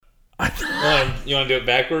You want to do it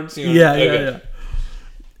backwards? Yeah.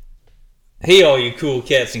 Hey, all you cool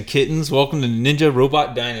cats and kittens. Welcome to Ninja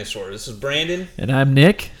Robot Dinosaur. This is Brandon. And I'm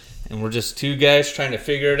Nick. And we're just two guys trying to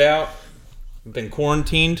figure it out. We've been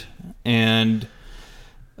quarantined and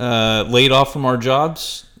laid off from our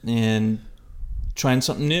jobs and trying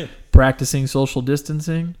something new. Practicing social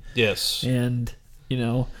distancing. Yes. And,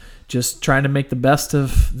 just trying to make the best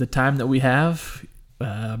of the time that we have.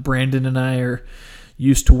 Brandon and I are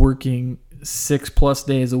used to working 6+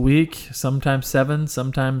 days a week, sometimes 7,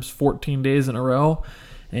 sometimes 14 days in a row,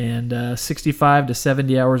 and 65 to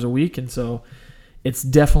 70 hours a week. And so it's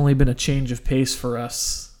definitely been a change of pace for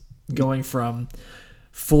us, going from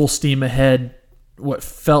full steam ahead, what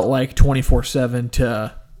felt like 24/7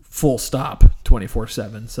 to full stop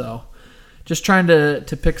 24/7. So just trying to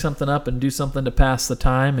pick something up and do something to pass the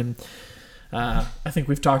time. And I think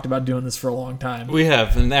we've talked about doing this for a long time. We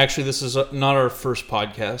have, and actually this is not our first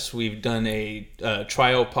podcast. We've done a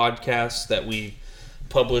trial podcast that we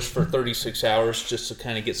published for 36 hours just to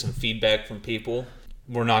kind of get some feedback from people.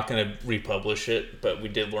 We're not going to republish it, but we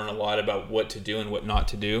did learn a lot about what to do and what not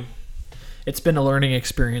to do. It's been a learning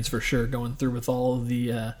experience for sure, going through with all of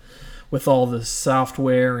the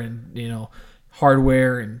software and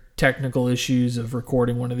hardware and technical issues of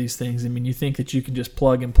recording one of these things. I mean, you think that you can just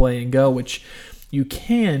plug and play and go, which you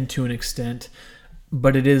can to an extent,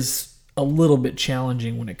 but it is a little bit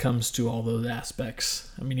challenging when it comes to all those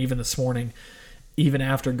aspects. I mean, even this morning, even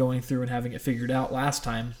after going through and having it figured out last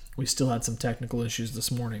time, we still had some technical issues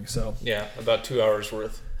this morning. So yeah, about 2 hours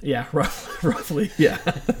worth. Yeah, roughly. Yeah.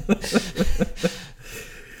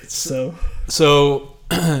 So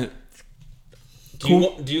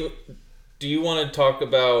do you want to talk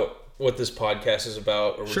about what this podcast is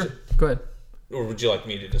about? Or sure. Go ahead. Or would you like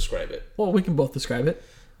me to describe it? Well, we can both describe it.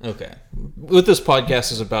 Okay. What this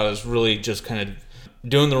podcast is about is really just kind of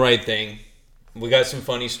doing the right thing. We got some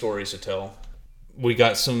funny stories to tell. We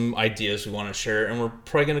got some ideas we want to share, and we're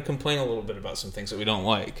probably going to complain a little bit about some things that we don't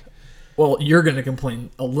like. Well, you're going to complain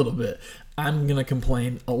a little bit. I'm going to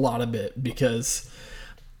complain a lot of it because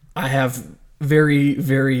I have very,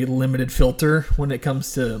 very limited filter when it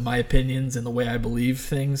comes to my opinions and the way I believe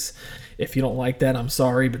things. If you don't like that, I'm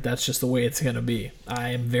sorry, but that's just the way it's going to be. I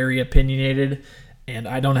am very opinionated, and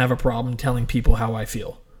I don't have a problem telling people how I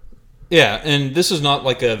feel. Yeah, and this is not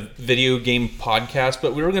like a video game podcast,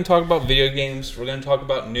 but we were going to talk about video games. We're going to talk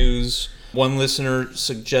about news. One listener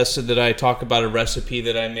suggested that I talk about a recipe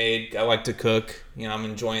that I made. I like to cook. I'm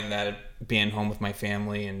enjoying that, being home with my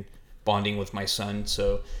family and bonding with my son.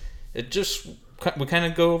 So we kind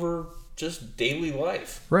of go over just daily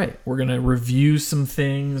life. Right. We're going to review some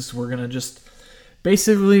things. We're going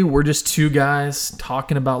to we're just two guys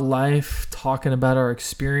talking about life, talking about our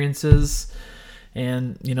experiences,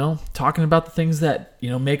 and, talking about the things that,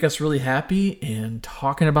 make us really happy, and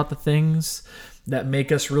talking about the things that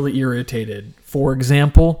make us really irritated. For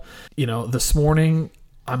example, this morning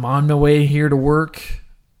I'm on my way here to work.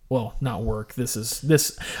 Well, not work.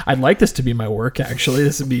 I'd like this to be my work, actually.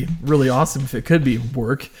 This would be really awesome if it could be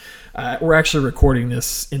work. We're actually recording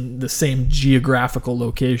this in the same geographical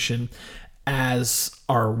location as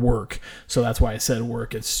our work. So that's why I said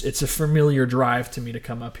work. It's a familiar drive to me to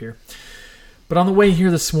come up here. But on the way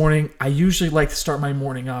here this morning, I usually like to start my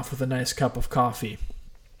morning off with a nice cup of coffee.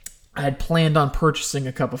 I had planned on purchasing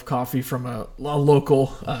a cup of coffee from a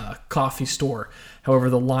local coffee store. However,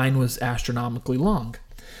 the line was astronomically long.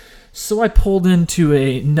 So I pulled into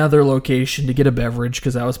another location to get a beverage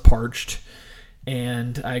because I was parched.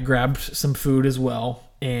 And I grabbed some food as well.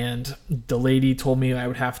 And the lady told me I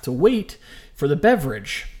would have to wait for the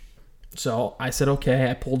beverage. So I said, okay.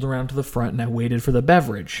 I pulled around to the front and I waited for the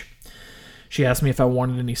beverage. She asked me if I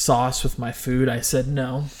wanted any sauce with my food. I said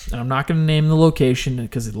no. And I'm not going to name the location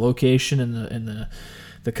because the location and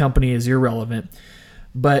the company is irrelevant.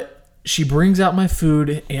 But she brings out my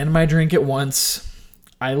food and my drink at once.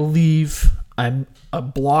 I leave. I'm a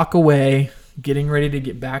block away, getting ready to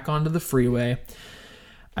get back onto the freeway.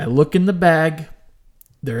 I look in the bag.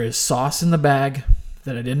 There is sauce in the bag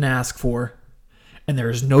that I didn't ask for. And there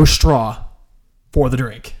is no straw for the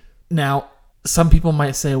drink. Now, some people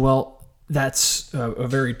might say, well, that's a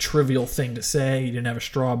very trivial thing to say. You didn't have a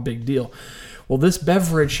straw, big deal. Well, this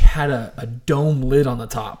beverage had a dome lid on the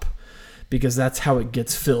top because that's how it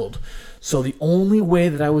gets filled. So the only way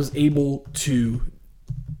that I was able to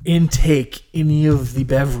intake any of the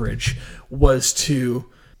beverage was to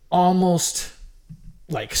almost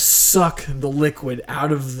like suck the liquid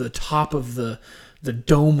out of the top of the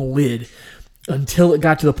dome lid until it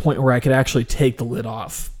got to the point where I could actually take the lid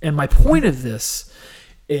off. And my point of this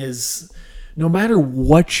is no matter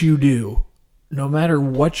what you do, no matter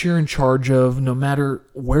what you're in charge of, no matter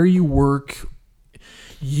where you work,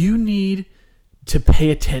 you need to pay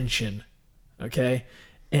attention, okay?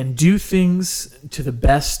 And do things to the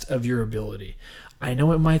best of your ability. I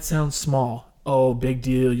know it might sound small. Oh, big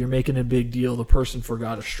deal. You're making a big deal. The person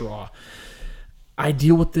forgot a straw. I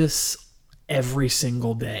deal with this every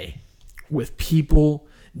single day with people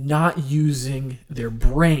not using their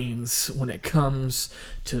brains when it comes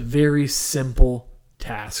to very simple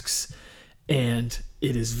tasks. And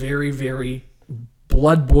it is very, very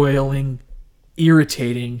blood-boiling,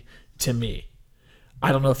 irritating to me.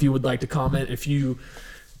 I don't know if you would like to comment if you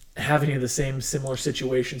have any of the same similar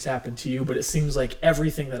situations happen to you, but it seems like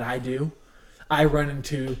everything that I do, I run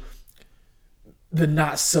into the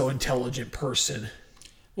not so intelligent person.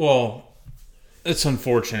 Well, it's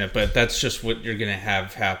unfortunate, but that's just what you're going to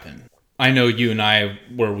have happen. I know you and I,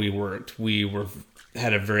 where we worked,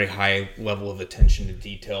 had a very high level of attention to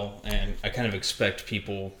detail, and I kind of expect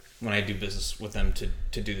people, when I do business with them,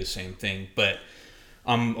 to do the same thing. But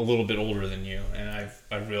I'm a little bit older than you, and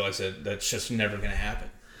I've realized that that's just never going to happen.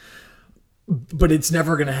 But it's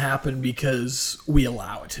never going to happen because we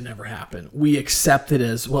allow it to never happen. We accept it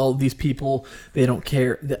as, well, these people, they don't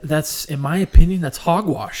care. That's, in my opinion, that's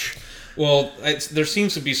hogwash. Well, there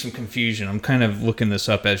seems to be some confusion. I'm kind of looking this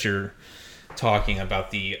up as you're talking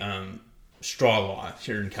about the straw law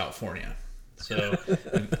here in California. So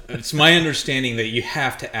it's my understanding that you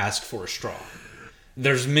have to ask for a straw.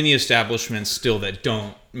 There's many establishments still that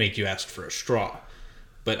don't make you ask for a straw.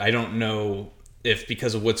 But I don't know if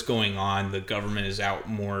because of what's going on, the government is out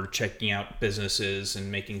more checking out businesses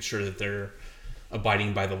and making sure that they're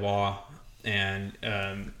abiding by the law. And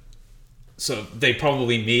so they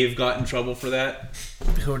probably may have got in trouble for that.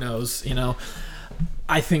 Who knows?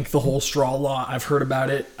 I think the whole straw law, I've heard about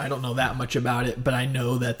it. I don't know that much about it, but I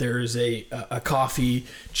know that there's a coffee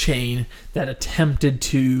chain that attempted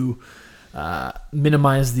to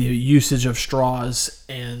minimize the usage of straws,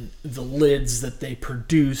 and the lids that they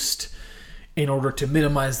produced in order to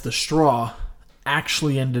minimize the straw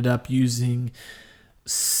actually ended up using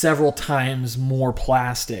several times more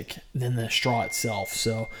plastic than the straw itself.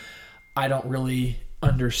 So I don't really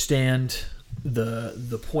understand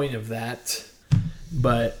the point of that,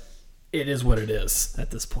 but it is what it is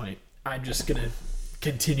at this point. I'm just going to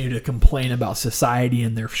continue to complain about society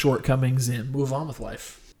and their shortcomings and move on with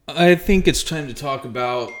life. I think it's time to talk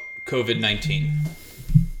about COVID-19.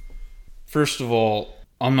 First of all,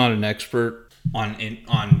 I'm not an expert on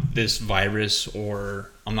this virus,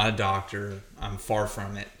 or I'm not a doctor. I'm far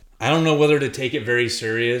from it. I don't know whether to take it very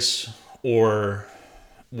serious or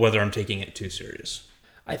whether I'm taking it too serious.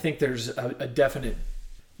 I think there's a definite...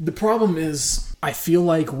 The problem is, I feel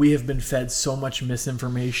like we have been fed so much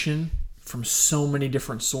misinformation from so many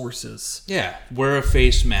different sources. Yeah, wear a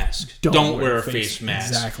face mask. Don't wear a face mask.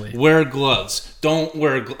 Exactly. Wear gloves. Don't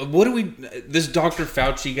wear gloves. What do we... This Dr.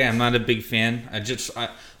 Fauci guy, I'm not a big fan.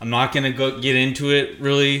 I'm not going to get into it,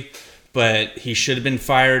 really, but he should have been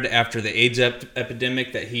fired after the AIDS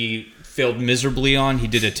epidemic that he failed miserably on. He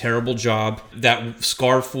did a terrible job. That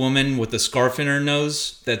scarf woman with the scarf in her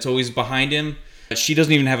nose that's always behind him, she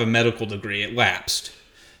doesn't even have a medical degree. It lapsed.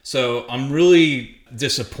 So I'm really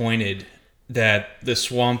disappointed that the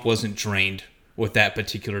swamp wasn't drained with that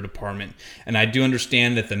particular department. And I do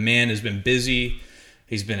understand that the man has been busy.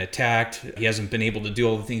 He's been attacked. He hasn't been able to do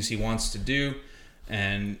all the things he wants to do.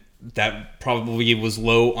 And that probably was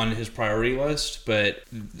low on his priority list. But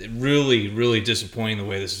really, really disappointing the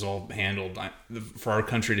way this is all handled. For our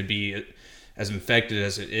country to be as infected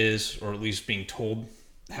as it is, or at least being told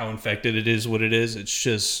how infected it is, what it is, it's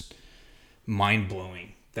just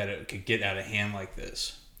mind-blowing that it could get out of hand like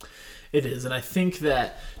this. It is, and I think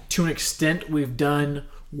that to an extent we've done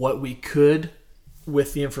what we could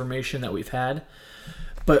with the information that we've had.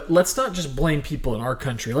 But let's not just blame people in our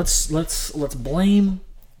country. Let's start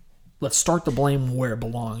the blame where it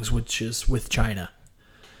belongs, which is with China.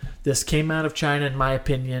 This came out of China, in my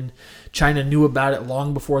opinion. China knew about it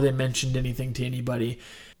long before they mentioned anything to anybody.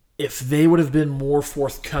 If they would have been more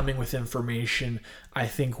forthcoming with information, I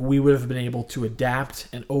think we would have been able to adapt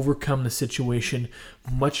and overcome the situation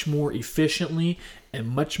much more efficiently and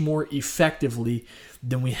much more effectively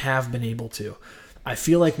than we have been able to. I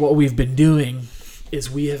feel like what we've been doing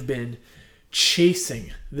is we have been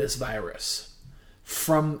chasing this virus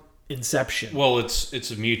from inception. Well, it's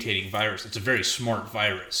a mutating virus. It's a very smart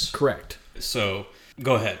virus. Correct. So,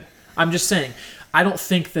 go ahead. I'm just saying, I don't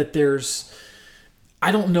think that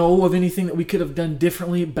I don't know of anything that we could have done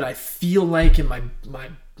differently, but I feel like in my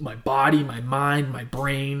body, my mind, my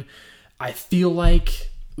brain, I feel like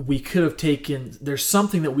we could have there's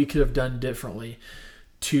something that we could have done differently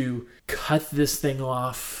to cut this thing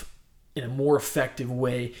off in a more effective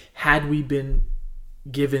way had we been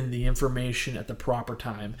given the information at the proper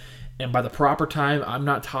time. And by the proper time, I'm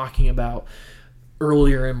not talking about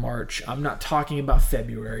earlier in March. I'm not talking about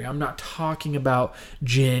February. I'm not talking about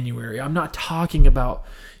January. I'm not talking about,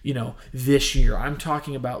 this year. I'm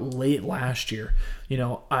talking about late last year.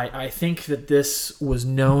 I think that this was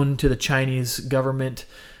known to the Chinese government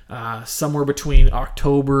somewhere between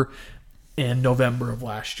October and November of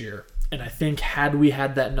last year. And I think had we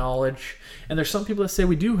had that knowledge, and there's some people that say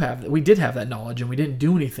we did have that knowledge and we didn't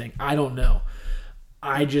do anything. I don't know.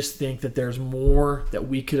 I just think that there's more that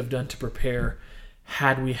we could have done to prepare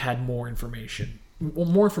had we had more information. Well,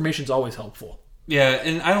 more information is always helpful. Yeah,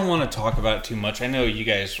 and I don't want to talk about it too much. I know you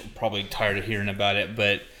guys are probably tired of hearing about it,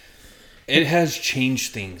 but it has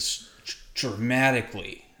changed things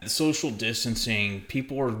dramatically. The social distancing,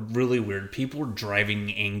 people are really weird. People are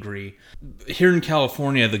driving angry. Here in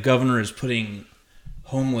California, the governor is putting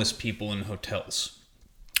homeless people in hotels.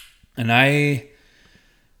 And I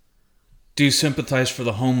do sympathize for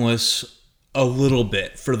the homeless a little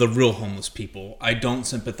bit, for the real homeless people. I don't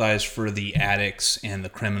sympathize for the addicts and the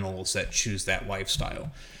criminals that choose that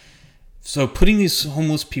lifestyle. So putting these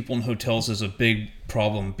homeless people in hotels is a big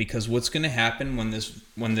problem, because what's going to happen when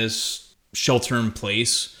this shelter in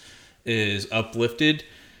place is uplifted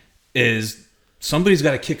is somebody's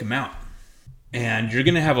got to kick them out. And you're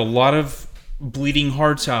going to have a lot of bleeding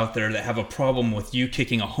hearts out there that have a problem with you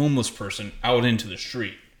kicking a homeless person out into the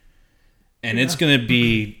street. And it's going to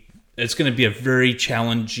be a very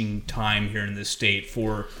challenging time here in this state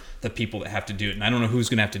for the people that have to do it. And I don't know who's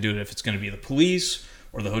going to have to do it, if it's going to be the police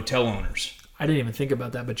or the hotel owners. I didn't even think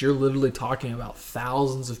about that, but you're literally talking about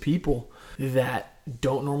thousands of people that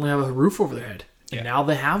don't normally have a roof over their head. And now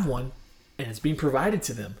they have one, and it's being provided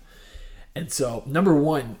to them. And so, number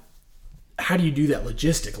one, how do you do that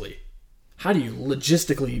logistically? How do you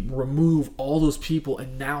logistically remove all those people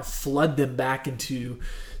and now flood them back into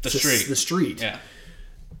the street? Yeah.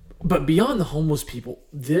 But beyond the homeless people,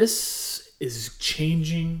 this is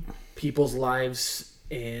changing people's lives,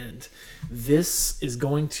 and this is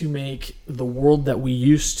going to make the world that we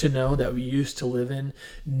used to know, that we used to live in,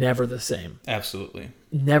 never the same. Absolutely.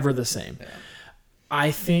 Never the same. Yeah.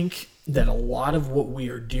 I think that a lot of what we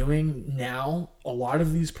are doing now, a lot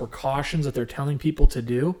of these precautions that they're telling people to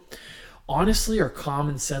do, honestly are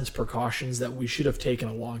common sense precautions that we should have taken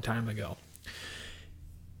a long time ago.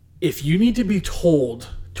 If you need to be told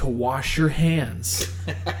to wash your hands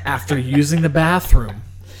after using the bathroom,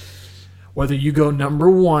 whether you go number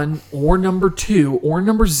 1 or number 2 or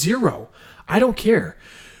number 0, I don't care.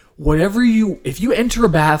 If you enter a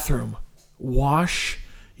bathroom, wash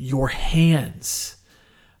your hands.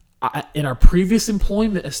 In our previous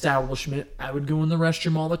employment establishment, I would go in the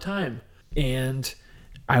restroom all the time, and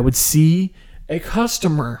I would see a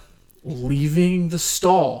customer leaving the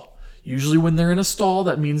stall. Usually when they're in a stall,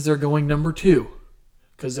 that means they're going number 2,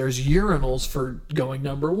 because there's urinals for going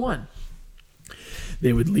number 1.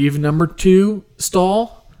 They would leave number 2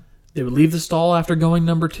 stall. They would leave the stall after going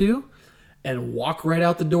number 2 and walk right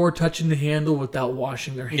out the door touching the handle without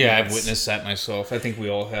washing their hands. Yeah, I've witnessed that myself. I think we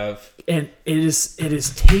all have. And it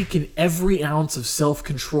has taken every ounce of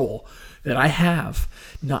self-control that I have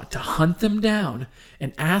not to hunt them down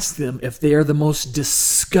and ask them if they are the most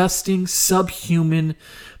disgusting, subhuman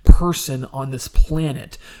person on this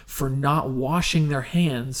planet for not washing their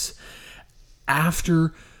hands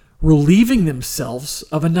after relieving themselves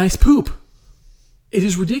of a nice poop. It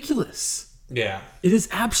is ridiculous. Yeah. It is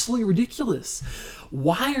absolutely ridiculous.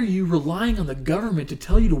 Why are you relying on the government to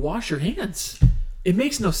tell you to wash your hands? It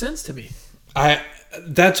makes no sense to me.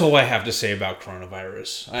 That's all I have to say about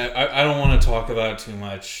coronavirus. I don't want to talk about it too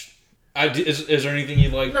much. Is there anything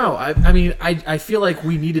you'd like? No, I feel like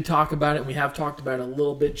we need to talk about it. We have talked about it a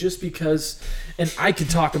little bit just because, and I could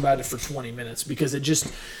talk about it for 20 minutes because it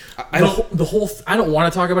just, I don't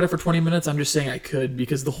want to talk about it for 20 minutes. I'm just saying I could,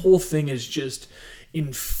 because the whole thing is just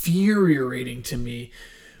infuriating to me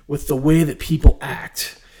with the way that people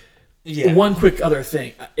act. Yeah. One quick other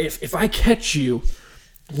thing. If I catch you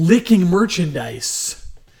licking merchandise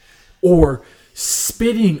or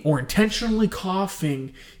spitting or intentionally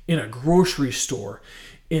coughing in a grocery store,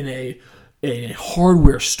 in a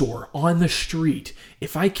hardware store, on the street,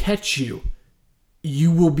 if I catch you,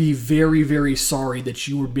 you will be very, very sorry that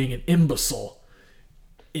you were being an imbecile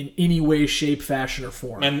in any way, shape, fashion, or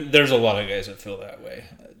form. And there's a lot of guys that feel that way.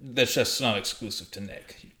 That's just not exclusive to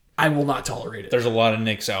Nick. I will not tolerate it. There's a lot of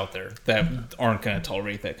Nicks out there that aren't going to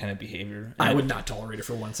tolerate that kind of behavior. I would not tolerate it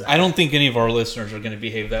for 1 second. I don't think any of our listeners are going to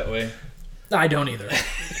behave that way. I don't either.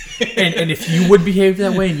 and if you would behave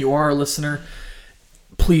that way and you are a listener,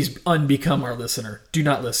 please unbecome our listener. Do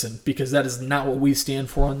not listen, because that is not what we stand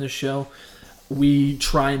for on this show. We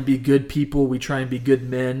try and be good people. We try and be good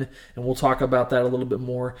men, and we'll talk about that a little bit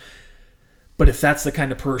more. But if that's the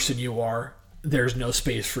kind of person you are, there's no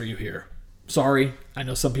space for you here. Sorry, I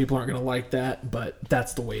know some people aren't going to like that, but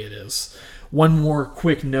that's the way it is. One more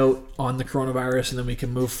quick note on the coronavirus, and then we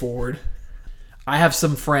can move forward. I have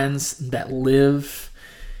some friends that live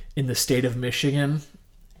in the state of Michigan,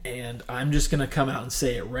 and I'm just going to come out and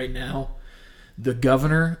say it right now. The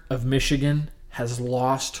governor of Michigan has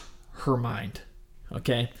lost her mind.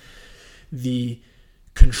 Okay? The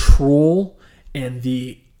control and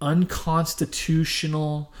the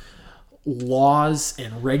unconstitutional laws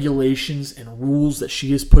and regulations and rules that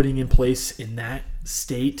she is putting in place in that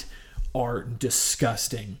state are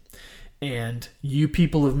disgusting. And you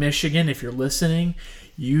people of Michigan, if you're listening,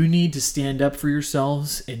 you need to stand up for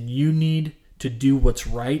yourselves, and you need to do what's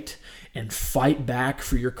right and fight back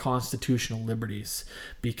for your constitutional liberties.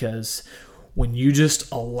 Because when you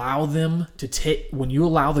just allow them to when you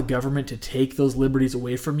allow the government to take those liberties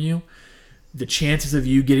away from you, the chances of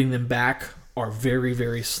you getting them back are very,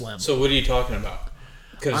 very slim. So what are you talking about?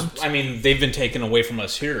 Because, they've been taken away from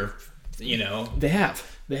us here, They have.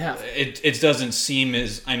 It doesn't seem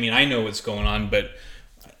as... I know what's going on, but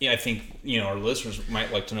I think, our listeners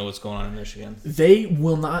might like to know what's going on in Michigan. They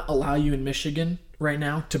will not allow you in Michigan right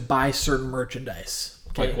now to buy certain merchandise.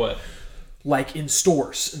 Okay? Like what? Like in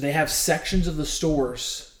stores. They have sections of the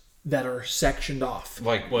stores that are sectioned off.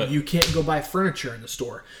 Like what? You can't go buy furniture in the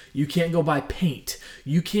store. You can't go buy paint.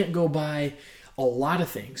 You can't go buy a lot of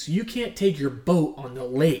things. You can't take your boat on the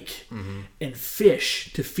lake and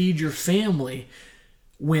fish to feed your family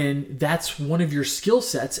when that's one of your skill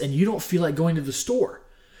sets and you don't feel like going to the store.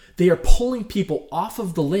 They are pulling people off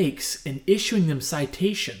of the lakes and issuing them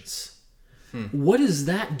citations. What is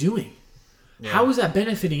that doing? Yeah. How is that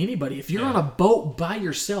benefiting anybody? If you're on a boat by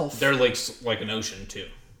yourself... Their lake's like an ocean, too.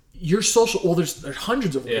 You're social... Well, there's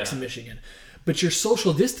hundreds of lakes in Michigan. But you're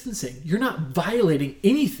social distancing. You're not violating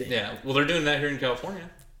anything. Yeah. Well, they're doing that here in California.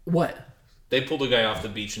 What? They pulled a guy off the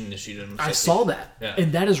beach and issued him... I saw that. Yeah.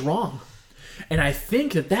 And that is wrong. And I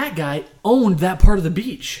think that guy owned that part of the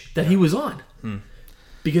beach that he was on.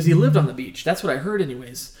 Because he lived on the beach. That's what I heard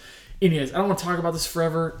anyways. I don't want to talk about this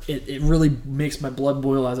forever. It really makes my blood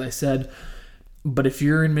boil, as I said. But if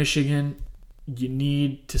you're in Michigan, you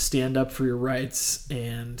need to stand up for your rights,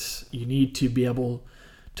 and you need to be able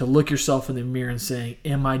to look yourself in the mirror and say,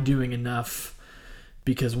 am I doing enough?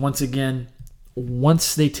 Because once again,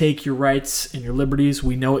 once they take your rights and your liberties,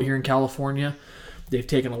 we know it here in California, they've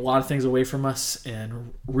taken a lot of things away from us,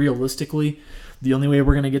 and realistically, the only way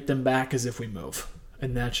we're going to get them back is if we move.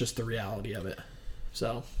 And that's just the reality of it.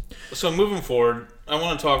 So moving forward, I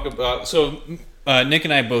want to talk about... So Nick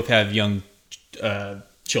and I both have young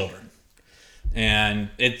children, and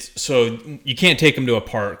so you can't take them to a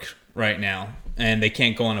park right now, and they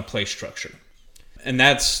can't go on a play structure. And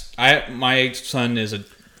my son he's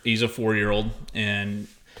a 4-year-old, and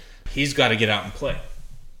he's got to get out and play.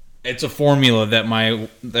 It's a formula that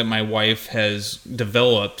my wife has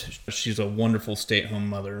developed. She's a wonderful stay-at-home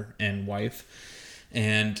mother and wife,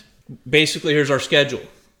 and basically here's our schedule.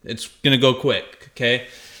 It's gonna go quick. Okay,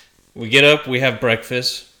 we get up, we have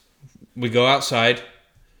breakfast. We go outside,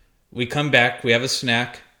 we come back, we have a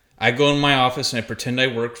snack. I go in my office and I pretend I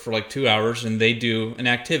work for like 2 hours, and they do an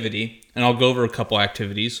activity, and I'll go over a couple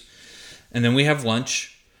activities. And then we have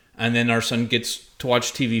lunch, and then our son gets to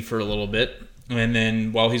watch TV for a little bit. And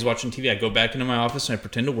then while he's watching TV, I go back into my office and I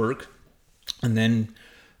pretend to work. And then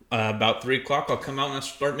about 3 o'clock, I'll come out and I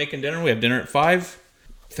start making dinner. We have dinner at 5,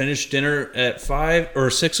 finish dinner at 5 or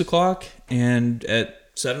 6 o'clock, and at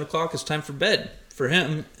 7 o'clock it's time for bed for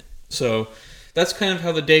him. So that's kind of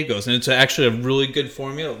how the day goes. And it's actually a really good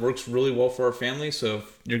formula. It works really well for our family. So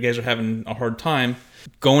if you guys are having a hard time,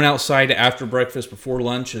 going outside after breakfast, before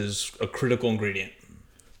lunch is a critical ingredient.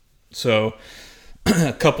 So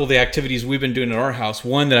a couple of the activities we've been doing at our house,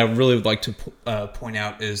 one that I really would like to point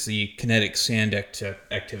out is the kinetic sand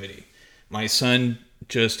activity. My son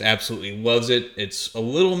just absolutely loves it. It's a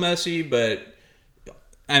little messy,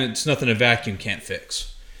 and it's nothing a vacuum can't fix.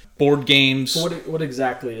 Board games. So what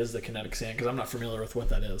exactly is the kinetic sand? Because I'm not familiar with what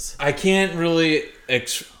that is. I can't really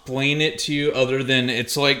explain it to you other than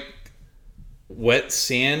it's like wet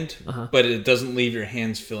sand, but it doesn't leave your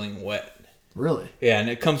hands feeling wet. Really? Yeah, and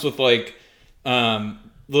it comes with like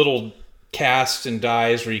little casts and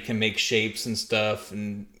dies where you can make shapes and stuff,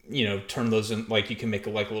 and turn those in, like you can make a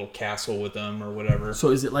little castle with them or whatever.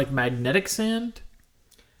 So is it like magnetic sand?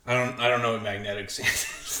 I don't know what magnetic sand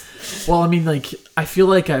is. Well, I mean, I feel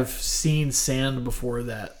like I've seen sand before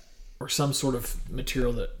that or some sort of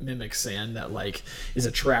material that mimics sand that like is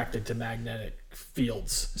attracted to magnetic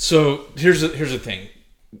fields. So here's the thing.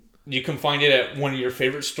 You can find it at one of your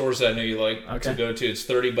favorite stores that I know you like to go to. It's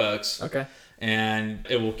 $30. Okay. And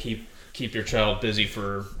it will keep your child busy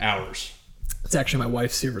for hours. It's actually my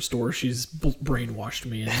wife's favorite store. She's brainwashed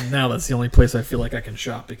me, and now that's the only place I feel like I can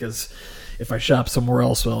shop, because if I shop somewhere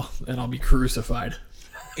else, well, then I'll be crucified.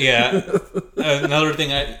 Yeah. Another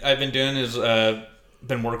thing I've been doing is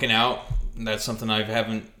been working out. That's something I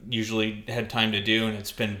haven't usually had time to do, and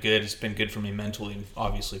it's been good. It's been good for me mentally and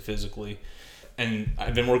obviously physically. And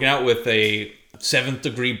I've been working out with a 7th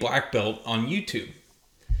degree black belt on YouTube.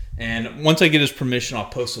 And once I get his permission, I'll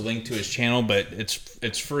post a link to his channel, but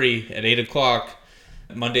it's free at 8 o'clock,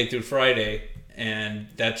 Monday through Friday, and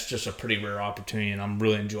that's just a pretty rare opportunity, and I'm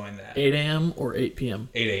really enjoying that. 8 a.m. or 8 p.m.?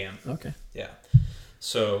 8 a.m. Okay. Yeah.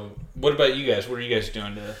 So what about you guys? What are you guys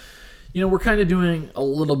doing to... We're kind of doing a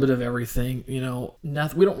little bit of everything. We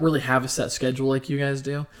don't really have a set schedule like you guys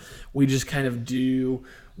do. We just kind of do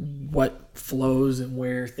what flows and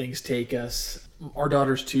where things take us. Our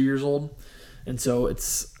daughter's 2 years old. And so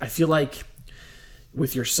I feel like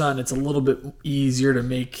with your son, it's a little bit easier to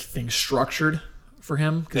make things structured for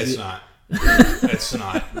him. It's not. It's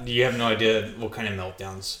not. You have no idea what kind of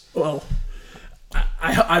meltdowns. Well,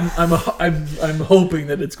 I'm hoping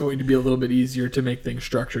that it's going to be a little bit easier to make things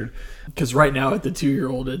structured, because right now at the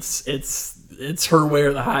 2-year-old, it's her way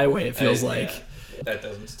or the highway. It feels like that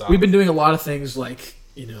doesn't stop. We've been doing a lot of things like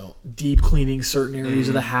deep cleaning certain areas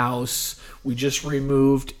of the house. We just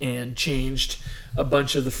removed and changed a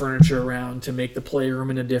bunch of the furniture around to make the playroom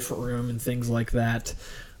in a different room and things like that.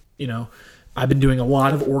 I've been doing a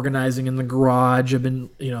lot of organizing in the garage. I've been,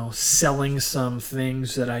 selling some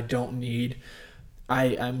things that I don't need.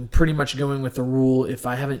 I'm pretty much going with the rule, if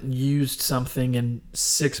I haven't used something in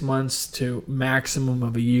 6 months to maximum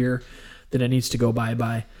of a year, then it needs to go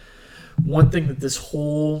bye-bye. One thing that this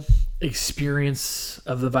whole experience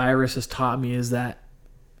of the virus has taught me is that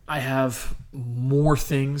I have more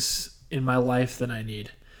things in my life than I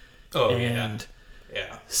need. And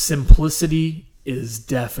simplicity is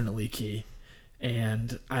definitely key.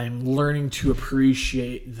 And I'm learning to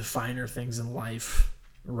appreciate the finer things in life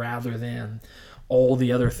rather than all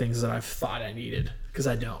the other things that I've thought I needed, because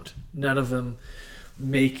I don't. None of them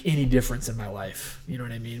make any difference in my life. You know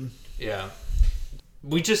what I mean? Yeah.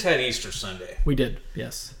 We just had Easter Sunday. We did,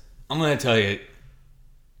 yes. I'm going to tell you,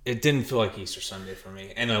 it didn't feel like Easter Sunday for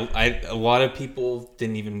me. And a lot of people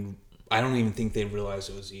I don't even think they realized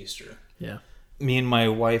it was Easter. Yeah. Me and my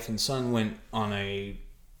wife and son went on a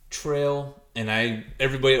trail, and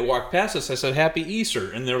everybody that walked past us, I said, Happy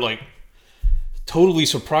Easter. And they're like, totally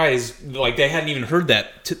surprised, like they hadn't even heard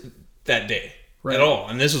that day at all.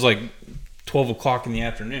 And this was like 12 o'clock in the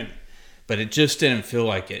afternoon, but it just didn't feel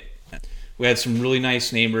like it. We had some really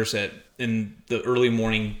nice neighbors that in the early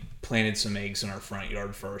morning planted some eggs in our front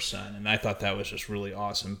yard for our son, and I thought that was just really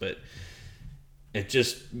awesome. But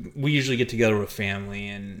we usually get together with family,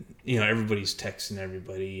 and everybody's texting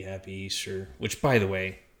everybody Happy Easter, which, by the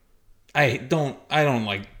way, I don't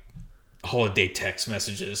like holiday text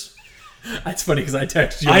messages. That's funny because I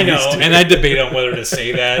text you. I know, and I debate on whether to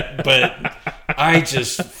say that, but I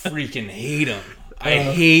just freaking hate them. I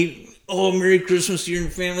hate, Merry Christmas to your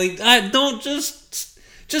family. Don't just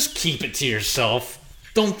keep it to yourself.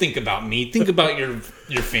 Don't think about me. Think about your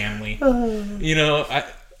family.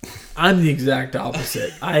 I'm the exact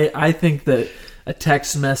opposite. I think that a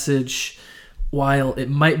text message, while it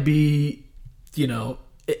might be,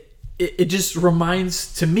 it just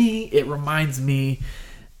reminds me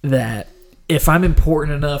that if I'm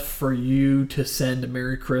important enough for you to send a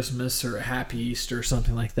Merry Christmas or a Happy Easter or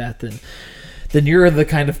something like that, then you're the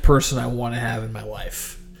kind of person I want to have in my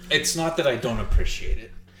life. It's not that I don't appreciate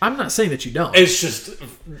it. I'm not saying that you don't. It's just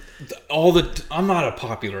I'm not a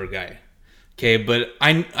popular guy. Okay, but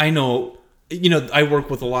I know, I work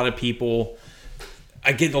with a lot of people.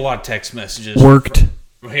 I get a lot of text messages. Worked.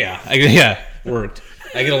 Worked.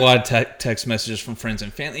 I get a lot of text messages from friends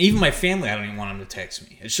and family. Even my family, I don't even want them to text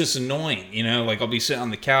me. It's just annoying, Like I'll be sitting on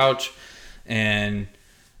the couch, and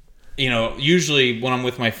usually when I'm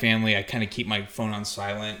with my family, I kind of keep my phone on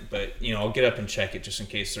silent. But I'll get up and check it just in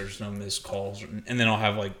case there's no missed calls, and then I'll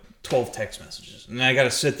have like 12 text messages, and then I got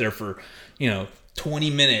to sit there for 20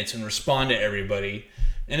 minutes and respond to everybody,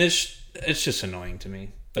 and it's just annoying to me.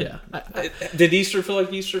 But yeah. Did Easter feel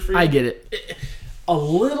like Easter for you? I get it. A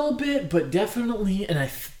little bit, but definitely, and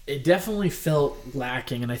it definitely felt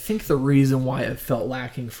lacking. And I think the reason why it felt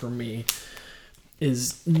lacking for me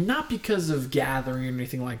is not because of gathering or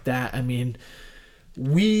anything like that. I mean,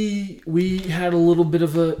 We had a little bit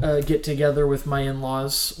of a get together with my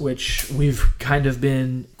in-laws, which we've kind of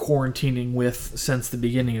been quarantining with since the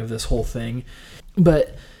beginning of this whole thing.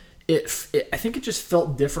 But I think it just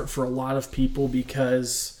felt different for a lot of people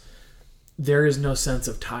because there is no sense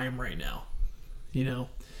of time right now. You know,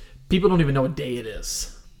 people don't even know what day it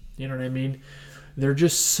is. You know what I mean? They're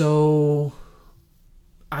just so,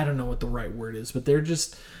 I don't know what the right word is, but they're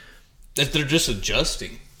just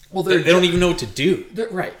adjusting. Well, they don't even know what to do.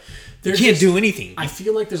 Right. They can't do anything. I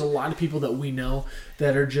feel like there's a lot of people that we know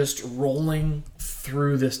that are just rolling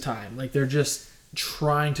through this time. Like they're just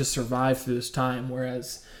trying to survive through this time.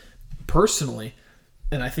 Whereas personally,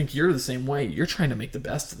 and I think you're the same way, you're trying to make the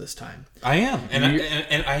best of this time. I am. And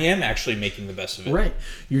I am actually making the best of it. Right.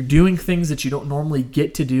 You're doing things that you don't normally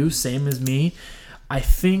get to do, same as me. I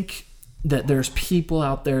think that there's people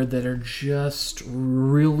out there that are just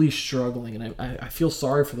really struggling, and I feel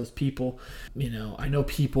sorry for those people. You know, I know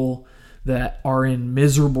people that are in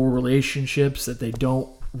miserable relationships that they don't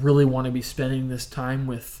really want to be spending this time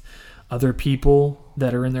with other people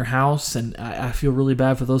that are in their house, and I feel really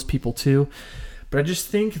bad for those people too. But I just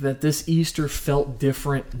think that this Easter felt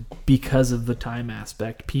different because of the time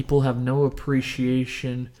aspect. People have no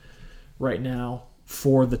appreciation right now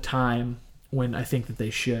for the time when I think that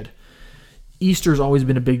they should. Easter's always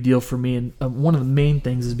been a big deal for me, and one of the main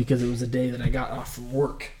things is because it was a day that I got off from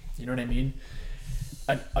work. You know what I mean?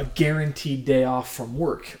 A guaranteed day off from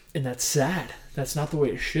work, and that's sad. That's not the way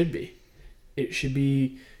it should be. It should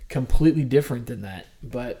be completely different than that,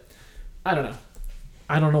 but I don't know.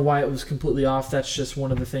 I don't know why it was completely off. That's just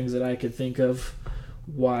one of the things that I could think of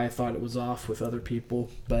why I thought it was off with other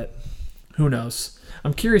people, but who knows?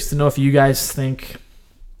 I'm curious to know if you guys think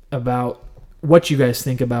about what you guys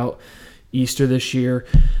think about Easter this year.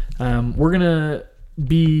 We're gonna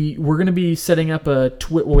be setting up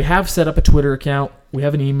we have set up a Twitter account. We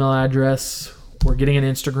have an email address. We're getting an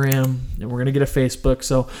Instagram, and we're gonna get a Facebook.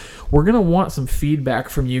 So we're gonna want some feedback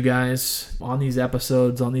from you guys on these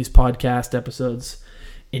episodes, on these podcast episodes,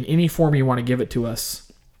 in any form you want to give it to us.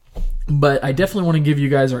 But I definitely want to give you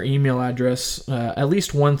guys our email address at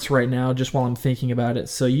least once right now, just while I'm thinking about it,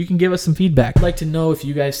 so you can give us some feedback. I'd like to know if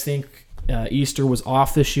you guys think Easter was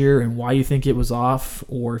off this year and why you think it was off,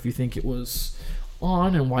 or if you think it was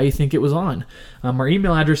on and why you think it was on. Our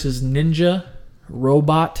email address is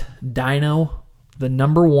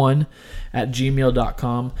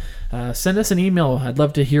ninjarobotdino1@gmail.com. Send us an email. I'd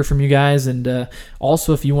love to hear from you guys, and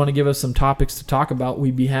also if you want to give us some topics to talk about,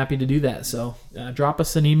 we'd be happy to do that. So drop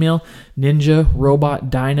us an email,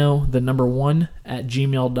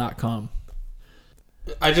 ninjarobotdino1@gmail.com.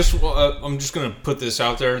 I'm just gonna put this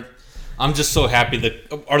out there. I'm just so happy that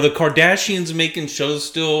are the Kardashians making shows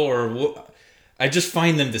still, or what? I just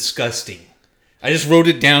find them disgusting. I just wrote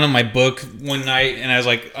it down in my book one night, and I was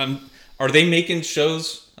like, "Are they making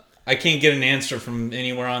shows?" I can't get an answer from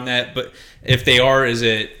anywhere on that. But if they are, is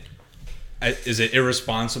it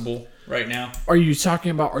irresponsible right now? Are you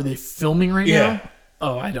talking about? Are they filming right Yeah. now?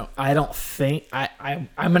 Oh, I don't think. I'm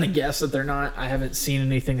gonna guess that they're not. I haven't seen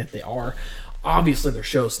anything that they are. Obviously, their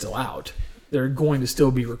show's still out. They're going to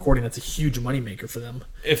still be recording. That's a huge moneymaker for them.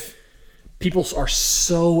 If people are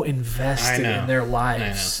so invested in their lives. I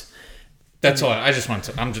know. That's all. I just want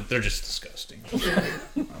to. They're just disgusting.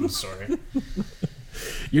 I'm sorry.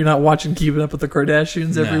 You're not watching Keeping Up with the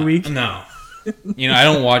Kardashians every week? No. I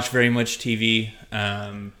don't watch very much TV.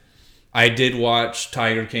 I did watch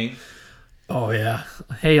Tiger King. Oh, yeah.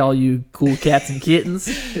 Hey, all you cool cats and kittens.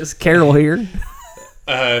 It's Carol here.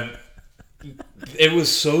 It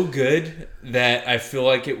was so good that I feel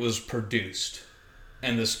like it was produced.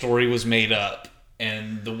 And the story was made up.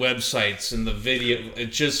 And the websites and the video.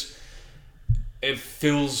 It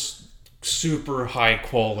feels super high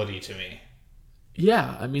quality to me.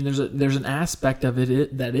 Yeah, I mean, there's an aspect of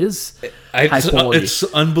it that is high quality. It's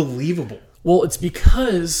unbelievable. Well, it's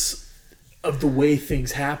because of the way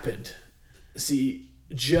things happened. See,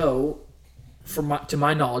 Joe, to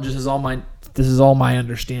my knowledge, this is all my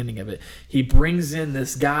understanding of it. He brings in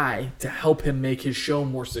this guy to help him make his show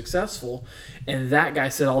more successful, and that guy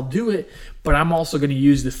said, "I'll do it, but I'm also going to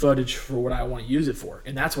use the footage for what I want to use it for,"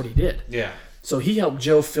 and that's what he did. Yeah. So he helped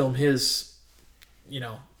Joe film his,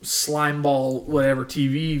 slime ball, whatever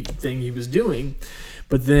TV thing he was doing.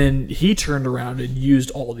 But then he turned around and used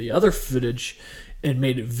all the other footage and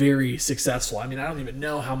made it very successful. I mean, I don't even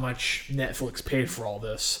know how much Netflix paid for all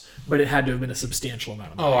this, but it had to have been a substantial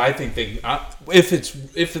amount of money. Oh, I think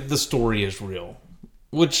if the story is real,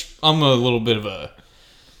 which I'm a little bit of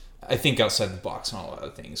I think outside the box on a lot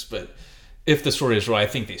of things, but if the story is real, I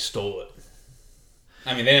think they stole it.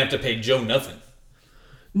 I mean, they didn't have to pay Joe nothing.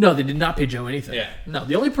 No, they did not pay Joe anything. Yeah. No,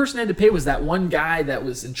 the only person they had to pay was that one guy that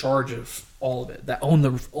was in charge of all of it, that owned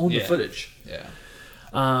the footage. Yeah.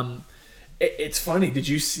 It's funny. Did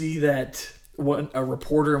you see that a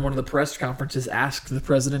reporter in one of the press conferences asked the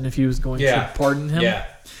president if he was going to pardon him? Yeah.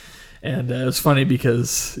 And it was funny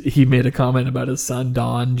because he made a comment about his son,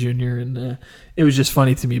 Don Jr., and it was just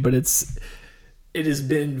funny to me. But it has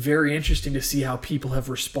been very interesting to see how people have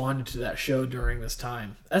responded to that show during this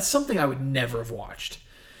time. That's something I would never have watched.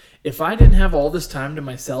 If I didn't have all this time to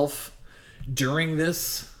myself during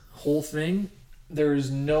this whole thing,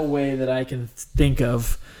 there's no way that I can think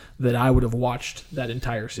of that I would have watched that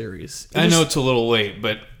entire series. I know it's a little late,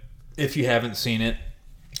 but if you haven't seen it,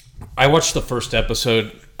 I watched the first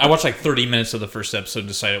episode. I watched like 30 minutes of the first episode,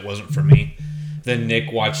 decided it wasn't for me. Then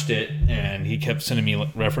Nick watched it, and he kept sending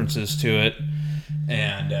me references to it.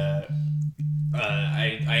 And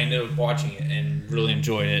I ended up watching it and really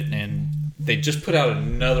enjoyed it. And they just put out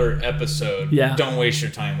another episode. Yeah. Don't waste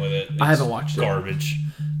your time with it. I haven't watched it. Garbage.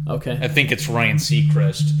 Okay. I think it's Ryan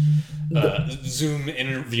Seacrest Zoom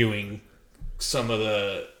interviewing some of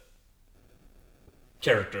the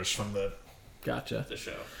characters from the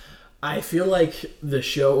show. I feel like the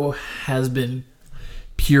show has been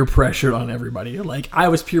peer pressured on everybody. Like, I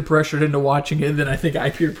was peer pressured into watching it, and then I think I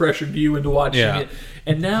peer pressured you into watching it.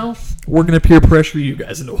 And now we're going to peer pressure you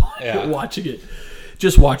guys into watching it.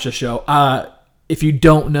 Just watch the show. If you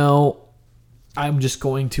don't know, I'm just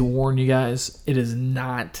going to warn you guys, it is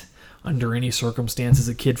not under any circumstances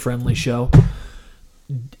a kid-friendly show.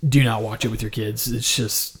 Do not watch it with your kids. It's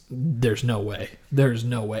just, there's no way. There's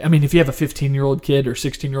no way. I mean, if you have a 15-year-old kid or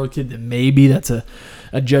 16-year-old kid, then maybe that's a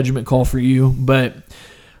judgment call for you. But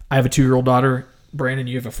I have a 2-year-old daughter. Brandon,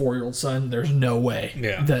 you have a 4-year-old son. There's no way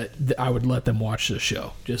that I would let them watch this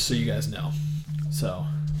show, just so you guys know. So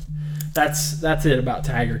that's it about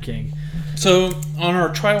Tiger King. So on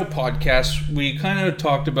our trial podcast, we kind of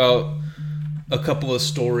talked about a couple of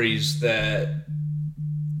stories that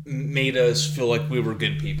made us feel like we were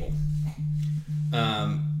good people.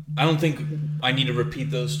 I don't think I need to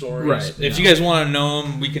repeat those stories. Right. If you guys want to know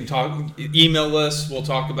them, we can talk. Email us. We'll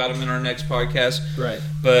talk about them in our next podcast. Right.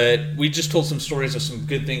 But we just told some stories of some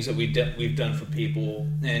good things that we've done for people,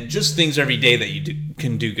 and just things every day that you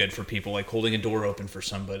can do good for people, like holding a door open for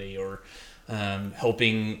somebody, or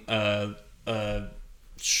helping a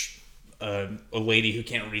lady who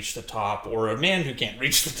can't reach the top, or a man who can't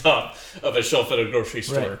reach the top of a shelf at a grocery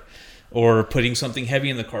store, right, or putting something heavy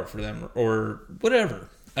in the cart for them, or whatever.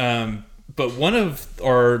 But one of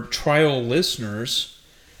our trial listeners,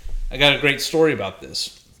 I got a great story about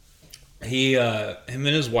this. Him and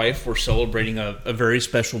his wife were celebrating a very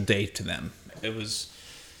special day to them. It was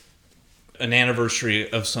an anniversary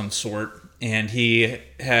of some sort, and he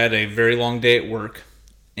had a very long day at work,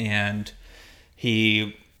 and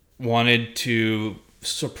he wanted to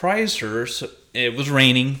surprise her. So it was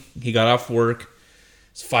raining. He got off work.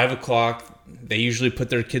 It's 5 o'clock. They usually put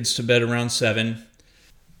their kids to bed around 7.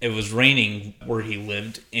 It was raining where he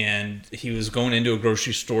lived, and he was going into a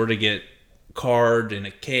grocery store to get a card and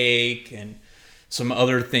a cake and some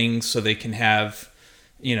other things so they can have,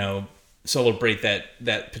 celebrate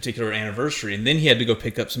that particular anniversary. And then he had to go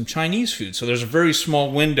pick up some Chinese food. So there's a very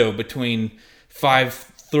small window between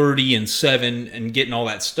 5:30 and 7 and getting all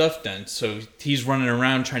that stuff done. So he's running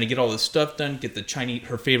around trying to get all this stuff done, get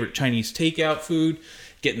her favorite Chinese takeout food,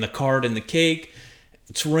 getting the card and the cake.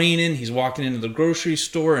 It's raining. He's walking into the grocery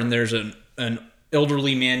store, and there's an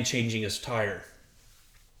elderly man changing his tire.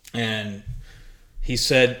 And he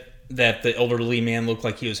said that the elderly man looked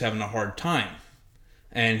like he was having a hard time.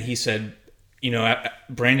 And he said,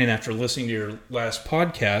 Brandon, after listening to your last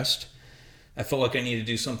podcast, I felt like I needed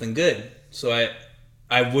to do something good. So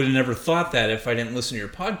I would have never thought that if I didn't listen to your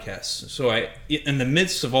podcast. So in the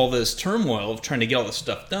midst of all this turmoil of trying to get all this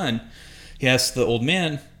stuff done, he asked the old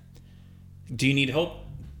man, do you need help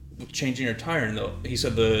with changing your tire? And he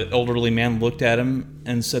said the elderly man looked at him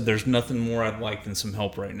and said, there's nothing more I'd like than some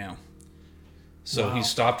help right now. So He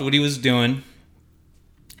stopped what he was doing,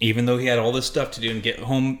 even though he had all this stuff to do, and get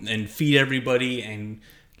home and feed everybody and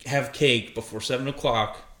have cake before 7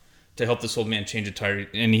 o'clock to help this old man change a tire.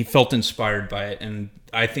 And he felt inspired by it. And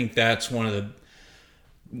I think that's one of the...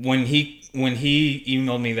 When he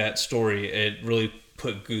emailed me that story, it really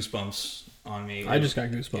put goosebumps on me. I just got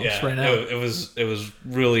goosebumps right now. It was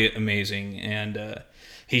really amazing, and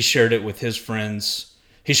he shared it with his friends.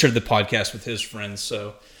 He shared the podcast with his friends.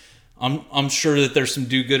 So I'm sure that there's some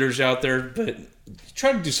do-gooders out there, but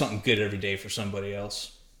try to do something good every day for somebody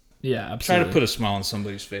else. Yeah, absolutely. Try to put a smile on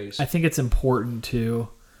somebody's face. I think it's important to,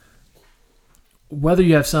 whether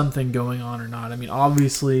you have something going on or not. I mean,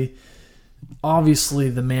 obviously, obviously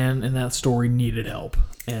the man in that story needed help.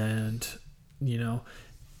 And, you know,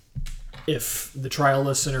 if the trial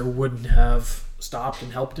listener wouldn't have stopped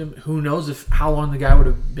and helped him, who knows how long the guy would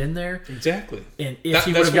have been there. Exactly. And if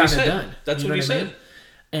he would have gotten it done. That's what he said.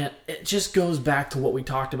 And it just goes back to what we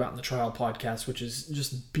talked about in the trial podcast, which is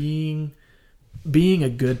just being a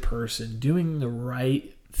good person, doing the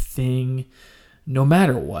right thing, no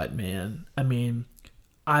matter what, man. I mean,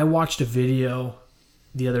 I watched a video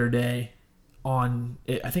the other day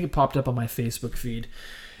I think it popped up on my Facebook feed,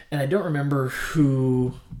 and I don't remember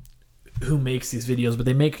who makes these videos, but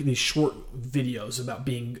they make these short videos about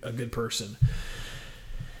being a good person.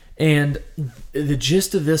 And the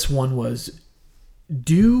gist of this one was,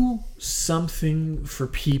 do something for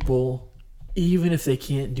people even if they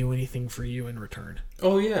can't do anything for you in return.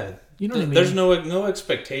 Oh, yeah. You know what I mean? There's no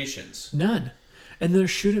expectations. None. And there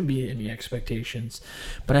shouldn't be any expectations.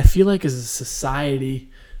 But I feel like as a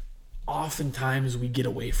society, oftentimes we get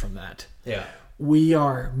away from that. Yeah. We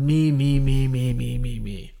are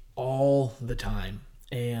me all the time.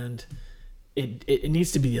 And it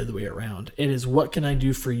needs to be the other way around. It is, what can I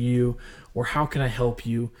do for you, or how can I help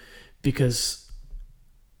you? Because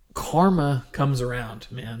karma comes around,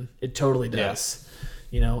 man. It totally does. Yeah.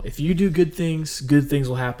 You know, if you do good things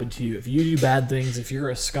will happen to you. If you do bad things, if you're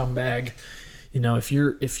a scumbag, you know, if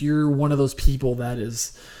you're one of those people that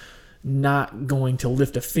is not going to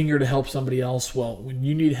lift a finger to help somebody else, well, when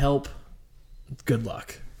you need help, good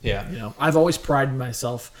luck. Yeah. You know, I've always prided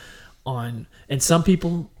myself on, and some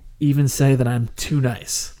people even say that I'm too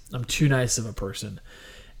nice. I'm too nice of a person.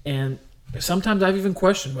 And sometimes I've even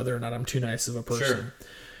questioned whether or not I'm too nice of a person. Sure.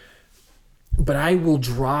 But I will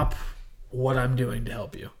drop what I'm doing to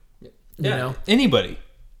help you. Yeah. You know? Anybody.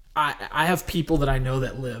 I have people that I know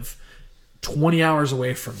that live 20 hours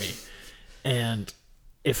away from me. And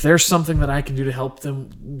if there's something that I can do to help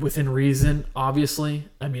them within reason, obviously,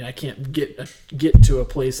 I mean, I can't get to a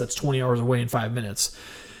place that's 20 hours away in 5 minutes.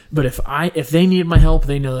 But if they need my help,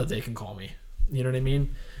 they know that they can call me. You know what I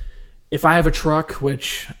mean? If I have a truck,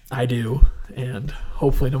 which I do, and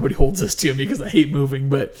hopefully nobody holds this to me because I hate moving,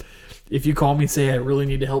 but if you call me and say I really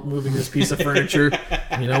need to help moving this piece of furniture,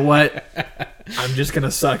 you know what? I'm just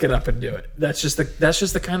gonna suck it up and do it. That's just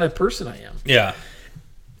the kind of person I am. Yeah.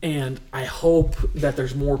 And I hope that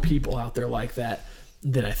there's more people out there like that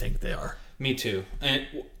than I think they are. Me too. And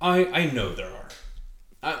I know there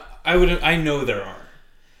are. I know there are.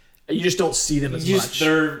 You just don't see them as much.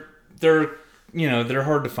 They're they're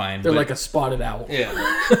hard to find. They're like a spotted owl.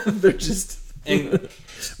 Yeah. They're just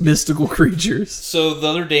mystical creatures. So the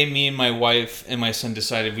other day, me and my wife and my son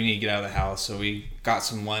decided we need to get out of the house. So we got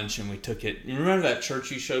some lunch and we took it. You remember that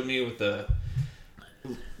church you showed me with the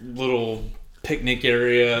little picnic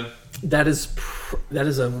area? That is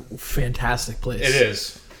a fantastic place. It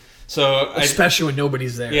is. So especially when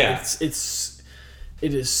nobody's there. Yeah.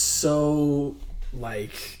 It is so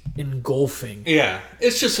like engulfing. Yeah.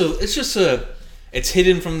 It's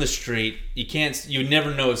hidden from the street. You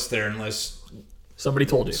never know it's there unless somebody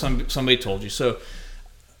told you. Somebody told you. So,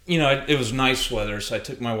 it was nice weather, so I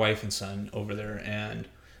took my wife and son over there, and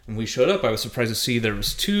when we showed up, I was surprised to see there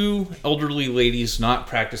was two elderly ladies not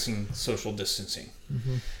practicing social distancing.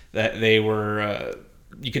 Mm-hmm. That they were,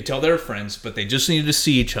 you could tell they were friends, but they just needed to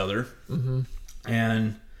see each other. Mm-hmm.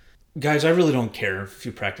 And guys, I really don't care if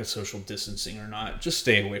you practice social distancing or not. Just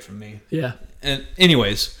stay away from me. Yeah. And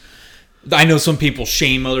anyways, I know some people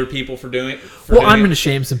shame other people for doing it. I'm going to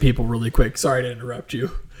shame some people really quick. Sorry to interrupt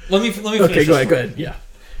you. Let me finish. Okay, go ahead. Yeah.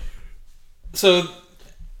 So,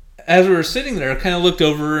 as we were sitting there, I kind of looked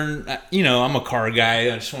over and, I'm a car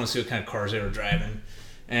guy. I just want to see what kind of cars they were driving.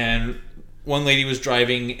 And one lady was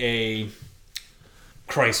driving a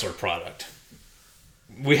Chrysler product.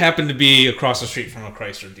 We happened to be across the street from a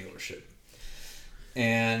Chrysler dealership.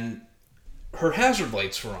 And her hazard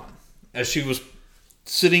lights were on as she was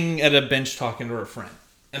sitting at a bench talking to her friend.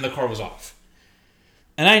 And the car was off.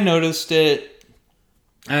 And I noticed it.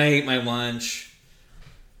 I ate my lunch.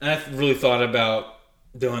 And I really thought about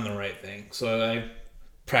doing the right thing. So I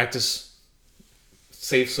practiced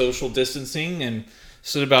safe social distancing and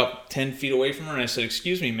stood about 10 feet away from her. And I said,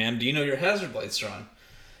 "Excuse me, ma'am, do you know your hazard lights are on?"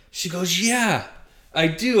 She goes, "Yeah, I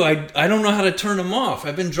do. I don't know how to turn them off.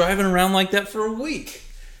 I've been driving around like that for a week."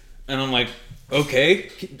 And I'm like, "Okay."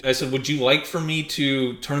 I said, "Would you like for me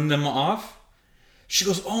to turn them off?" She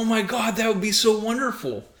goes, "Oh my God, that would be so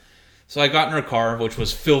wonderful." So I got in her car, which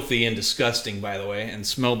was filthy and disgusting, by the way, and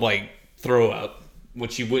smelled like throw up,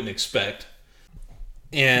 which you wouldn't expect,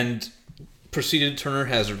 and proceeded to turn her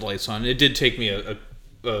hazard lights on. It did take me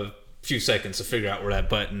a few seconds to figure out where that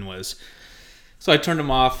button was. So I turned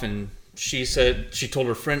them off and she told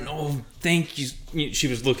her friend, "Oh, thank you." She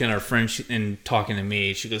was looking at her friend and talking to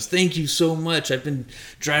me. She goes, "Thank you so much. I've been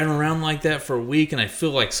driving around like that for a week, and I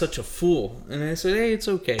feel like such a fool." And I said, "Hey, it's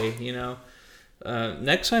okay.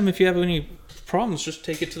 Next time if you have any problems, just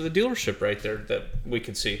take it to the dealership right there that we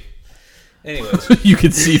can see." Anyways, you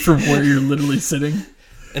can see from where you're literally sitting.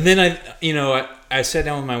 And then I sat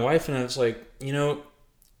down with my wife and I was like,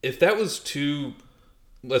 if that was two,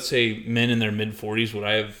 let's say, men in their mid-40s, would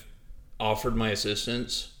I have offered my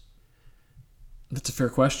assistance? That's a fair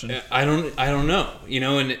question. I don't know.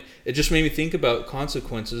 And it just made me think about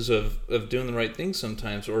consequences of doing the right thing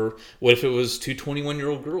sometimes. Or what if it was two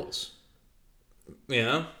 21-year-old girls?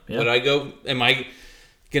 Yeah. Would I go? Am I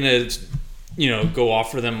gonna, go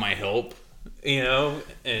offer them my help?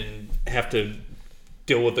 And have to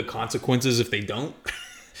deal with the consequences if they don't.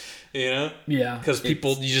 Yeah. Because you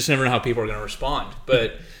just never know how people are going to respond.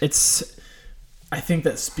 But I think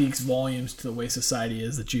that speaks volumes to the way society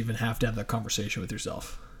is, that you even have to have that conversation with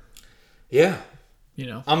yourself. Yeah.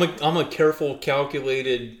 I'm a careful,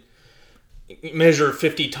 calculated, measure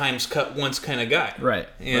 50 times cut once kind of guy. Right.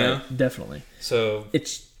 Right. Definitely. So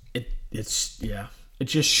it's it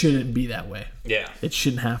just shouldn't be that way. Yeah. It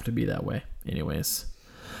shouldn't have to be that way. Anyways,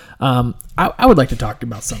 I would like to talk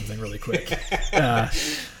about something really quick.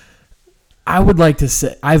 I would like to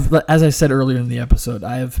say, as I said earlier in the episode,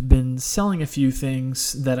 I have been selling a few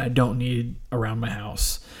things that I don't need around my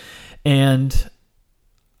house. And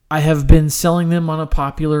I have been selling them on a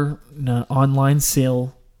popular online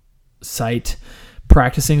sale site,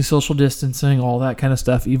 practicing social distancing, all that kind of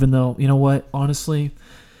stuff, even though, you know what, honestly,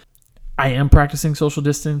 I am practicing social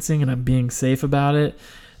distancing and I'm being safe about it.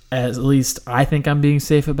 At least I think I'm being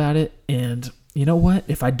safe about it. And you know what?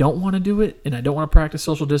 If I don't want to do it and I don't want to practice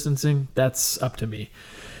social distancing, that's up to me.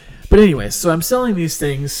 But anyways, so I'm selling these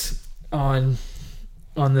things on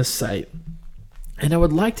this site. And I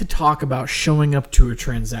would like to talk about showing up to a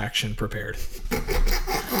transaction prepared.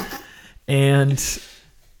 And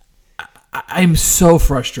I'm so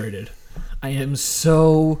frustrated. I am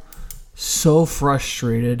so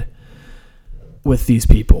frustrated with these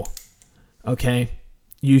people. Okay?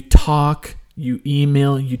 You talk, you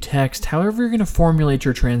email, you text, however you're going to formulate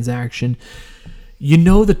your transaction, you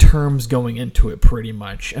know the terms going into it pretty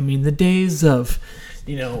much. I mean, the days of,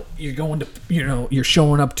 you're going to, you're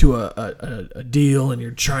showing up to a deal and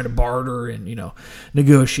you're trying to barter and,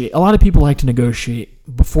 negotiate. A lot of people like to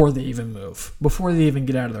negotiate before they even move, before they even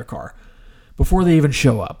get out of their car, before they even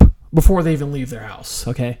show up, before they even leave their house,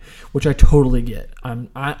 okay? Which I totally get.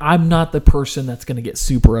 I'm not the person that's going to get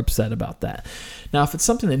super upset about that. Now, if it's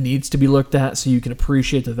something that needs to be looked at so you can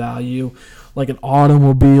appreciate the value, like an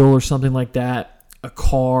automobile or something like that, a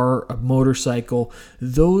car, a motorcycle,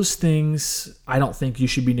 those things I don't think you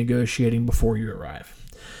should be negotiating before you arrive.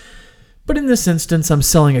 But in this instance, I'm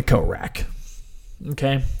selling a coat rack,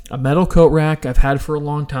 okay? A metal coat rack I've had for a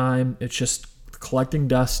long time. It's just collecting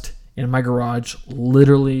dust in my garage,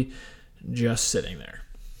 literally just sitting there,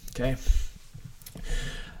 okay?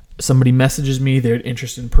 Somebody messages me they're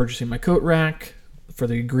interested in purchasing my coat rack for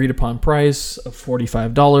the agreed upon price of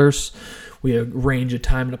 $45. We arrange a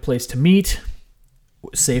time and a place to meet,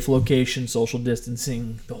 safe location, social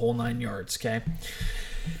distancing, the whole 9 yards, okay?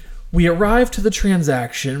 We arrived to the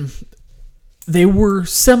transaction. They were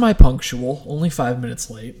semi-punctual, only 5 minutes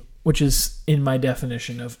late, which is in my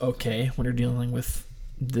definition of okay when you're dealing with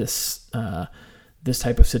this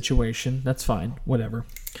type of situation. That's fine, whatever.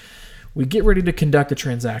 We get ready to conduct a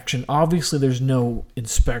transaction. Obviously, there's no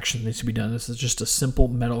inspection that needs to be done. This is just a simple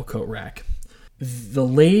metal coat rack. The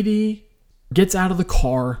lady gets out of the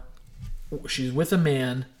car. She's with a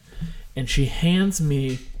man, and she hands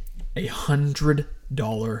me a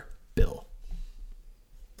 $100 bill.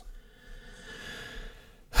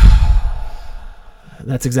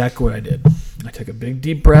 That's exactly what I did. I took a big,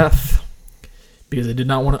 deep breath because I did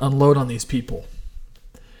not want to unload on these people.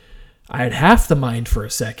 I had half the mind for a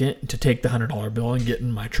second to take the $100 bill and get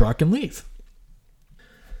in my truck and leave.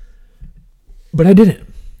 But I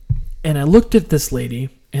didn't. And I looked at this lady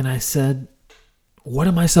and I said, what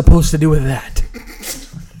am I supposed to do with that?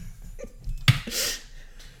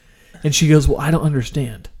 And she goes, well, I don't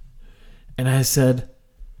understand. And I said,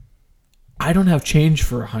 I don't have change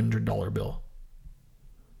for a $100 bill.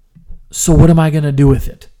 So what am I going to do with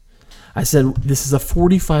it? I said, this is a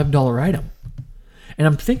 $45 item. And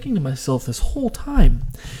I'm thinking to myself this whole time,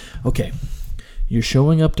 okay, you're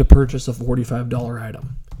showing up to purchase a $45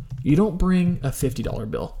 item. You don't bring a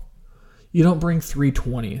 $50 bill. You don't bring 3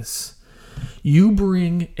 20s. You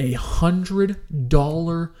bring a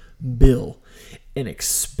 $100 bill and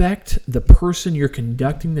expect the person you're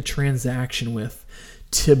conducting the transaction with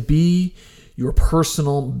to be your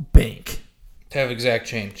personal bank. To have exact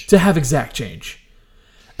change. To have exact change.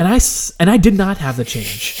 And I did not have the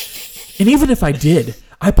change. And even if I did,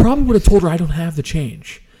 I probably would have told her I don't have the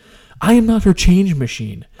change. I am not her change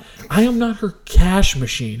machine. I am not her cash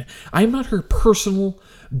machine. I am not her personal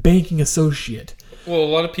banking associate. Well, a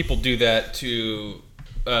lot of people do that for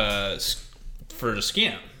the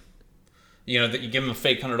scam. That you give them a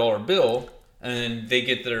fake $100 bill and they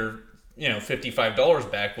get their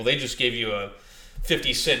 $55 back. Well, they just gave you a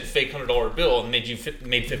 50-cent fake $100 bill and made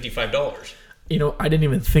 $55. I didn't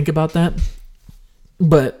even think about that,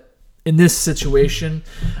 but in this situation,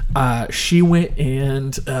 she went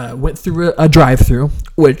through a drive-through,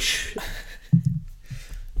 which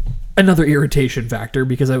another irritation factor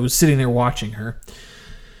because I was sitting there watching her.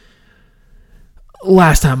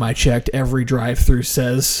 Last time I checked, every drive-through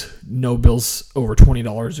says no bills over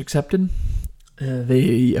 $20 accepted.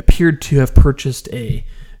 They appeared to have purchased a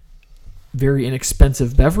very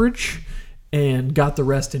inexpensive beverage and got the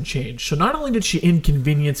rest in change. So not only did she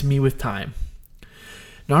inconvenience me with time,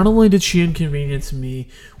 not only did she inconvenience me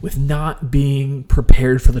with not being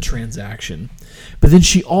prepared for the transaction, but then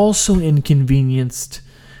she also inconvenienced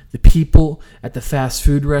the people at the fast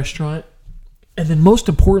food restaurant. And then most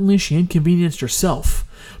importantly, she inconvenienced herself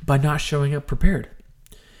by not showing up prepared.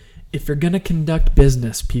 If you're going to conduct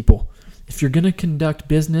business, people, if you're going to conduct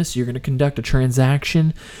business, you're going to conduct a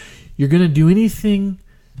transaction, you're going to do anything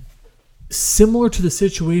similar to the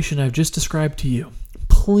situation I've just described to you,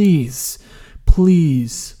 please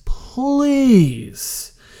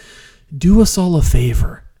do us all a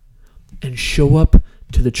favor and show up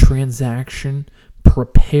to the transaction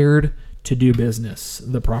prepared to do business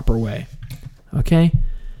the proper way. Okay?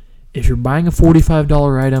 If you're buying a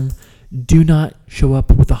 $45 item, do not show up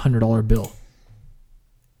with a $100 bill.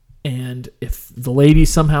 And if the lady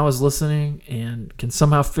somehow is listening and can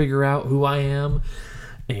somehow figure out who I am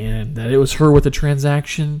and that it was her with the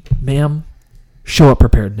transaction, ma'am, show up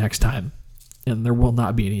prepared next time. And there will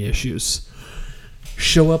not be any issues.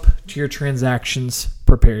 Show up to your transactions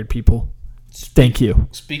prepared, people. Thank you.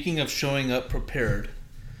 Speaking of showing up prepared,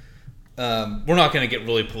 we're not going to get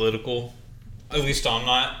really political. At least I'm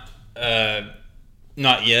not.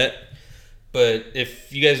 Not yet. But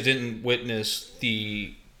if you guys didn't witness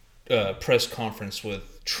the press conference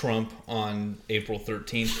with Trump on April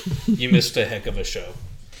 13th, you missed a heck of a show.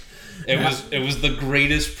 It was the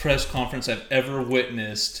greatest press conference I've ever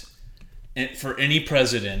witnessed for any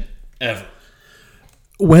president ever.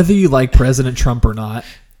 Whether you like President Trump or not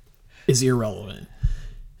is irrelevant.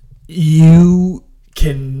 You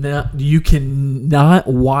cannot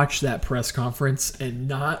watch that press conference and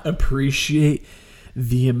not appreciate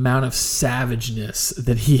the amount of savageness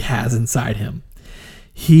that he has inside him.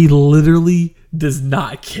 He literally does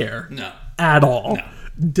not care. No. At all. No.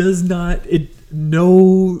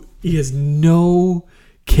 He has no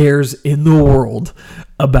cares in the world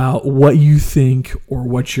about what you think or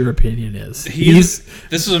what your opinion is.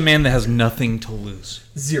 This is a man that has nothing to lose.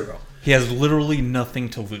 Zero. He has literally nothing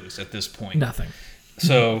to lose at this point. Nothing.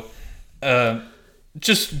 So,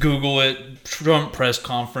 just Google it. Trump press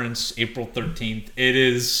conference, April 13th. It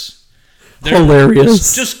is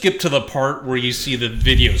hilarious. Just skip to the part where you see the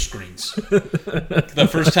video screens. The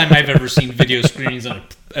first time I've ever seen video screens on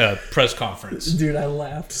a press conference. Dude, I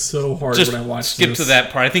laughed so hard when I watched skip to that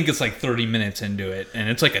part. I think it's like 30 minutes into it, and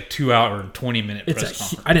it's like a 2 hour and 20-minute press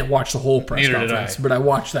conference. I didn't watch the whole press Neither conference, did I. but I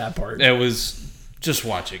watched that part. It was... Just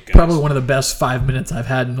watch it, guys. Probably one of the best 5 minutes I've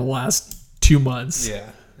had in the last 2 months.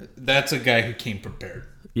 Yeah. That's a guy who came prepared.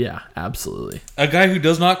 Yeah, absolutely. A guy who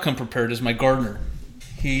does not come prepared is my gardener.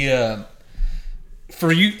 He,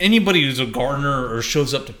 for you, anybody who's a gardener or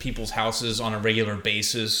shows up to people's houses on a regular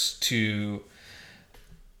basis to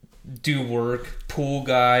do work, pool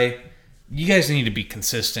guy, you guys need to be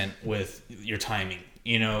consistent with your timing.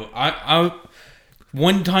 I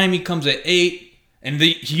one time he comes at 8. And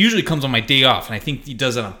he usually comes on my day off, and I think he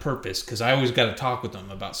does that on purpose because I always got to talk with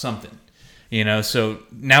him about something, So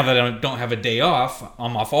now that I don't have a day off,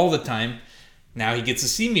 I'm off all the time. Now he gets to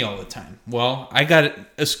see me all the time. Well, I got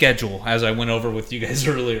a schedule, as I went over with you guys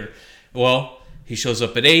earlier. Well, he shows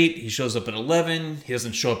up at 8, he shows up at 11, he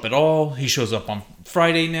doesn't show up at all. He shows up on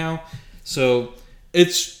Friday now. So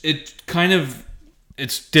it's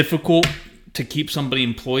difficult to keep somebody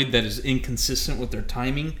employed that is inconsistent with their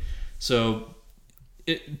timing. So...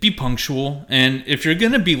 be punctual, and if you're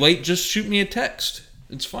gonna be late, just shoot me a text.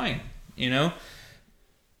 It's fine, I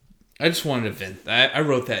just wanted to vent that. I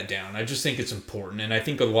wrote that down. I just think it's important, and I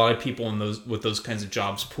think a lot of people with those kinds of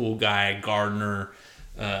jobs, pool guy, gardener,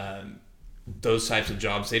 those types of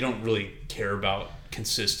jobs, they don't really care about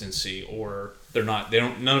consistency, or none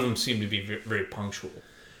of them seem to be very, very punctual.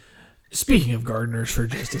 Speaking of gardeners for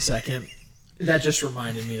just a second, that just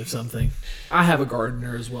reminded me of something. I have a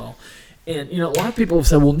gardener as well. And, a lot of people have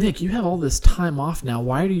said, well, Nick, you have all this time off now.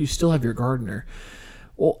 Why do you still have your gardener?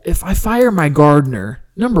 Well, if I fire my gardener,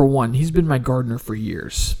 number one, he's been my gardener for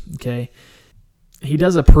years, okay? He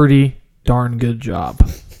does a pretty darn good job.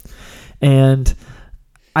 And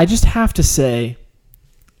I just have to say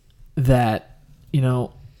that,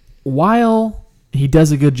 while he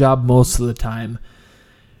does a good job most of the time,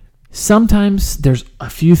 sometimes there's a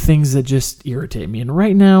few things that just irritate me. And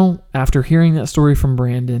right now, after hearing that story from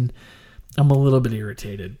Brandon, I'm a little bit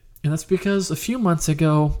irritated. And that's because a few months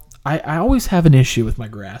ago, I always have an issue with my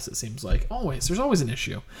grass, it seems like. Always. There's always an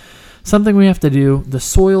issue. Something we have to do. The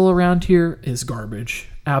soil around here is garbage.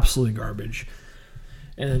 Absolutely garbage.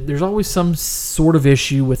 And there's always some sort of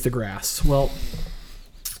issue with the grass. Well,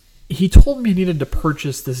 he told me he needed to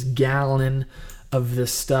purchase this gallon of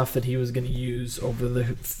this stuff that he was going to use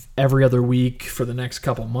over every other week for the next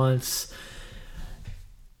couple months.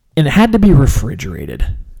 And it had to be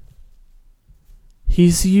refrigerated.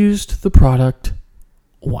 He's used the product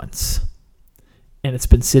once. And it's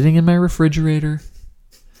been sitting in my refrigerator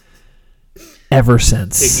ever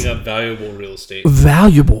since. Taking up valuable real estate.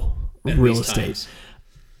 Valuable real estate.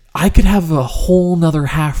 I could have a whole nother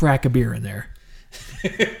half rack of beer in there.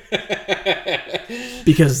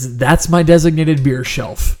 Because that's my designated beer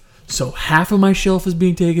shelf. So half of my shelf is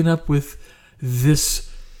being taken up with this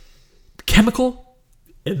chemical,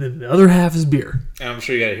 and then the other half is beer. And I'm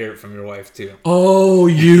sure you got to hear it from your wife too. Oh,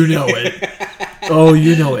 you know it. Oh,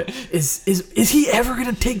 you know it. Is he ever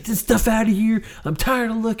going to take this stuff out of here? I'm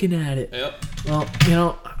tired of looking at it. Yep.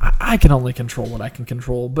 Well, I can only control what I can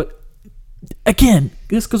control. But again,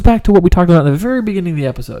 this goes back to what we talked about at the very beginning of the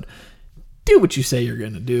episode. Do what you say you're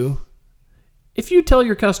going to do. If you tell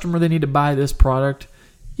your customer they need to buy this product,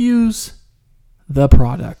 use the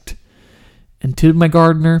product. And to my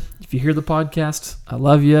gardener, if you hear the podcast, I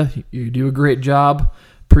love you. You do a great job.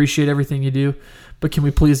 Appreciate everything you do. But can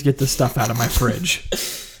we please get this stuff out of my fridge?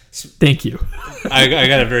 Thank you. I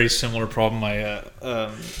got a very similar problem.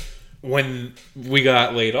 When we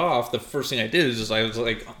got laid off, the first thing I did is I was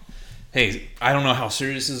like, hey, I don't know how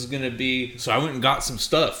serious this is going to be. So I went and got some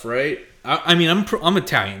stuff, right? I mean, I'm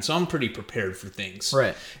Italian, so I'm pretty prepared for things.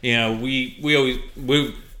 Right. I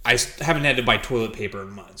haven't had to buy toilet paper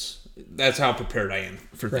in months. That's how prepared I am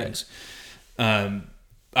for things.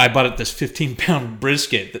 I bought this 15-pound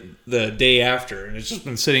brisket the day after, and it's just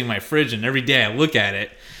been sitting in my fridge, and every day I look at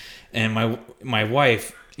it, and my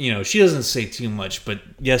wife, she doesn't say too much, but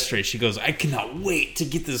yesterday she goes, I cannot wait to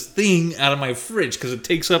get this thing out of my fridge because it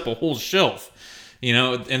takes up a whole shelf.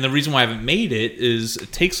 And the reason why I haven't made it is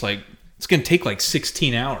it's going to take like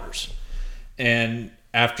 16 hours. And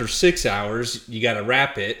after 6 hours, you got to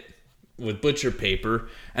wrap it with butcher paper,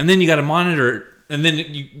 and then you got to monitor it. And then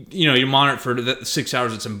you monitor it for the 6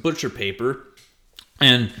 hours it's in butcher paper.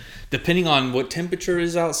 And depending on what temperature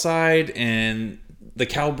is outside and the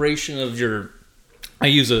calibration of I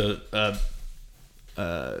use a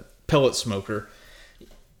pellet smoker.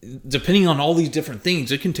 Depending on all these different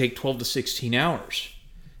things, it can take 12 to 16 hours.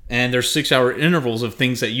 And there's 6 hour intervals of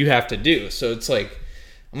things that you have to do. So it's like,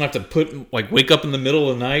 I'm going to have to wake up in the middle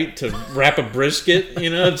of the night to wrap a brisket.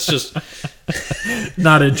 It's just...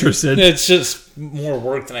 Not interested. It's just more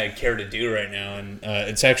work than I care to do right now. And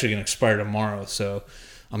it's actually going to expire tomorrow. So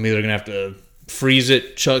I'm either going to have to freeze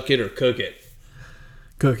it, chuck it, or cook it.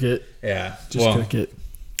 Cook it. Yeah. Just cook it.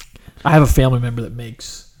 I have a family member that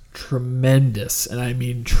makes tremendous, and I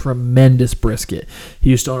mean tremendous brisket. He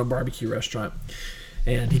used to own a barbecue restaurant.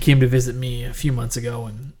 And he came to visit me a few months ago,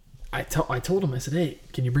 and I told him, I said, hey,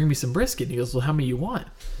 can you bring me some brisket? And he goes, well, how many you want?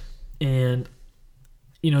 And,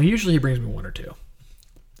 usually he brings me one or two.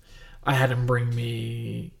 I had him bring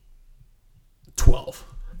me 12.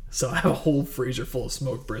 So I have a whole freezer full of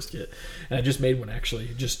smoked brisket. And I just made one, actually.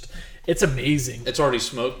 It's amazing. It's already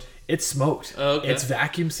smoked? It's smoked. Oh, okay. It's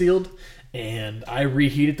vacuum sealed. And I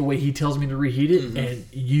reheat it the way he tells me to reheat it. Mm-hmm. And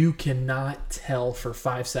you cannot tell for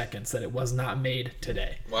 5 seconds that it was not made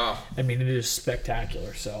today. Wow. I mean, it is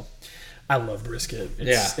spectacular. So I love brisket.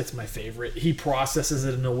 It's my favorite. He processes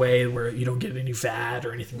it in a way where you don't get any fat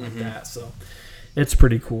or anything like that. So it's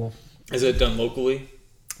pretty cool. Is it done locally?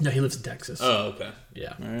 No, he lives in Texas. Oh, okay.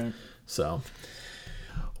 Yeah. All right. So,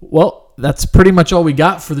 well, that's pretty much all we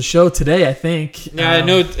got for the show today, I think. Yeah, I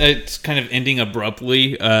know it's kind of ending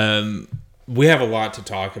abruptly. We have a lot to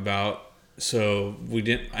talk about, so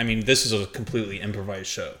this is a completely improvised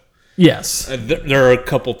show. Yes. There are a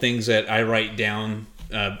couple things that I write down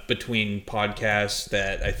between podcasts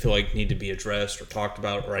that I feel like need to be addressed or talked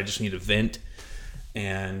about, or I just need to vent.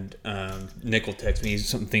 And Nick will text me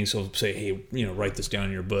some things. He'll say, "Hey, write this down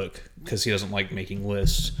in your book," because he doesn't like making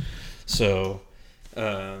lists. So,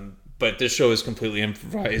 but this show is completely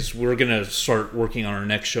improvised. We're gonna start working on our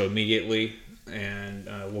next show immediately, and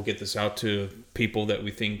we'll get this out to people that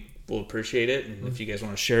we think will appreciate it. And if you guys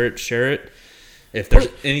want to share it, share it.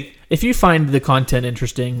 If you find the content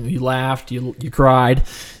interesting, you laughed, you cried,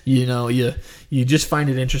 you just find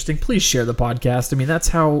it interesting, please share the podcast. I mean, that's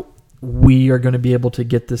how we are going to be able to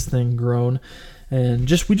get this thing grown, and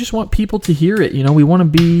we just want people to hear it. We want to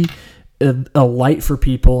be a light for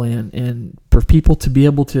people, and for people to be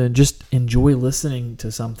able to just enjoy listening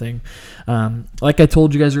to something. Like I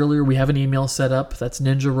told you guys earlier, we have an email set up. That's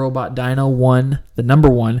ninjarobotdino1, the number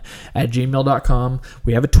 1, @gmail.com.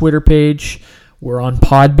 We have a Twitter page. We're on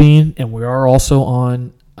Podbean, and we are also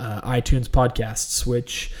on iTunes Podcasts,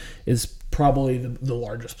 which is probably the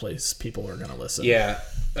largest place people are going to listen. Yeah.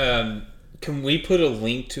 Can we put a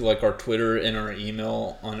link to like our Twitter and our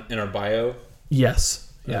email in our bio? Yes.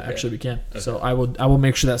 Yeah, okay. Actually we can. Okay. So I will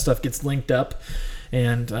make sure that stuff gets linked up,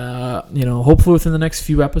 and hopefully within the next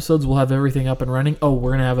few episodes we'll have everything up and running. Oh,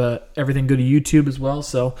 we're gonna have everything go to YouTube as well.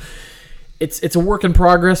 So it's a work in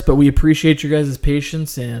progress, but we appreciate your guys'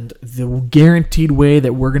 patience, and the guaranteed way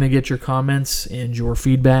that we're gonna get your comments and your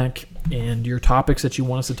feedback and your topics that you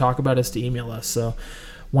want us to talk about is to email us. So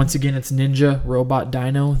once again, it's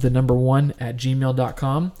ninjarobotdino, the number 1,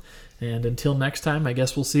 @gmail.com. And until next time, I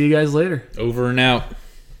guess we'll see you guys later. Over and out.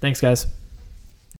 Thanks, guys.